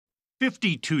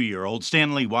52-year-old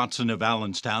Stanley Watson of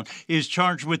Allenstown is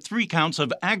charged with 3 counts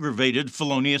of aggravated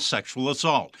felonious sexual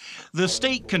assault. The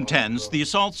state contends the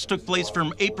assaults took place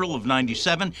from April of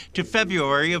 '97 to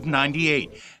February of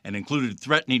 '98 and included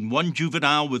threatening one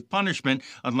juvenile with punishment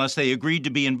unless they agreed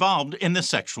to be involved in the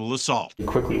sexual assault. He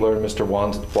quickly learned Mr.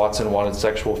 Watson wanted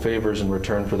sexual favors in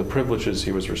return for the privileges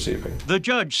he was receiving. The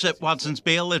judge set Watson's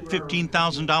bail at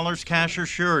 $15,000 cash or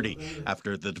surety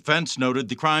after the defense noted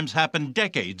the crimes happened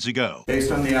decades ago.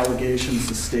 Based on the allegations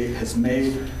the state has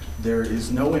made, there is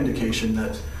no indication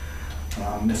that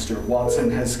Mr.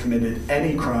 Watson has committed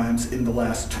any crimes in the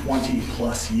last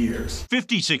 20-plus years.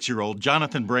 56-year-old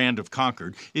Jonathan Brand of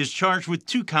Concord is charged with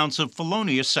 2 counts of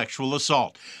felonious sexual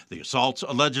assault. The assaults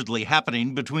allegedly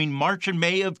happening between March and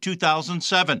May of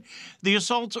 2007. The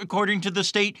assaults, according to the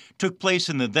state, took place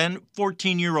in the then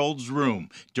 14-year-old's room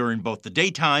during both the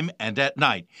daytime and at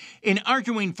night. In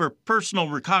arguing for personal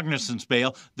recognizance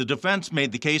bail, the defense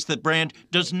made the case that Brand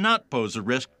does not pose a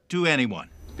risk to anyone.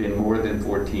 It's been more than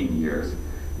 14 years.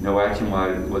 No action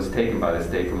was taken by the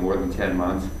state for more than 10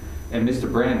 months, and Mr.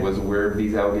 Brand was aware of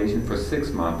these allegations for 6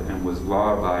 months and was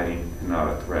law-abiding and not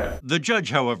a threat. The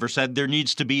judge, however, said there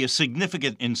needs to be a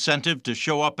significant incentive to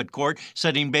show up at court,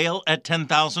 setting bail at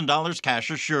 $10,000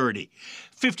 cash or surety.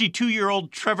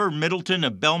 52-year-old Trevor Middleton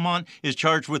of Belmont is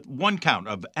charged with 1 count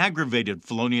of aggravated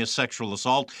felonious sexual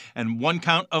assault and 1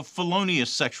 count of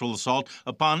felonious sexual assault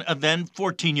upon a then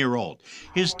 14-year-old.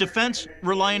 His defense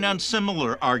relying on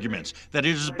similar arguments that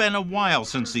it has been a while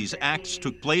since these acts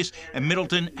took place and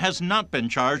Middleton has not been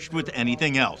charged with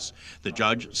anything else. The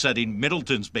judge setting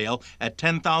Middleton's bail at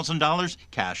 $10,000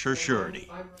 cash or surety.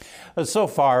 So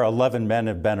far, 11 men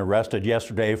have been arrested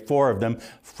yesterday. 4 of them,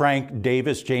 Frank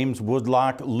Davis, James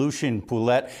Woodlock, Lucian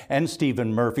Poulette, and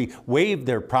Stephen Murphy, waived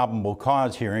their probable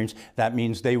cause hearings. That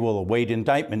means they will await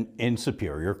indictment in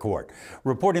Superior Court.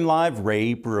 Reporting live,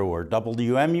 Ray Brewer,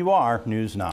 WMUR News 9.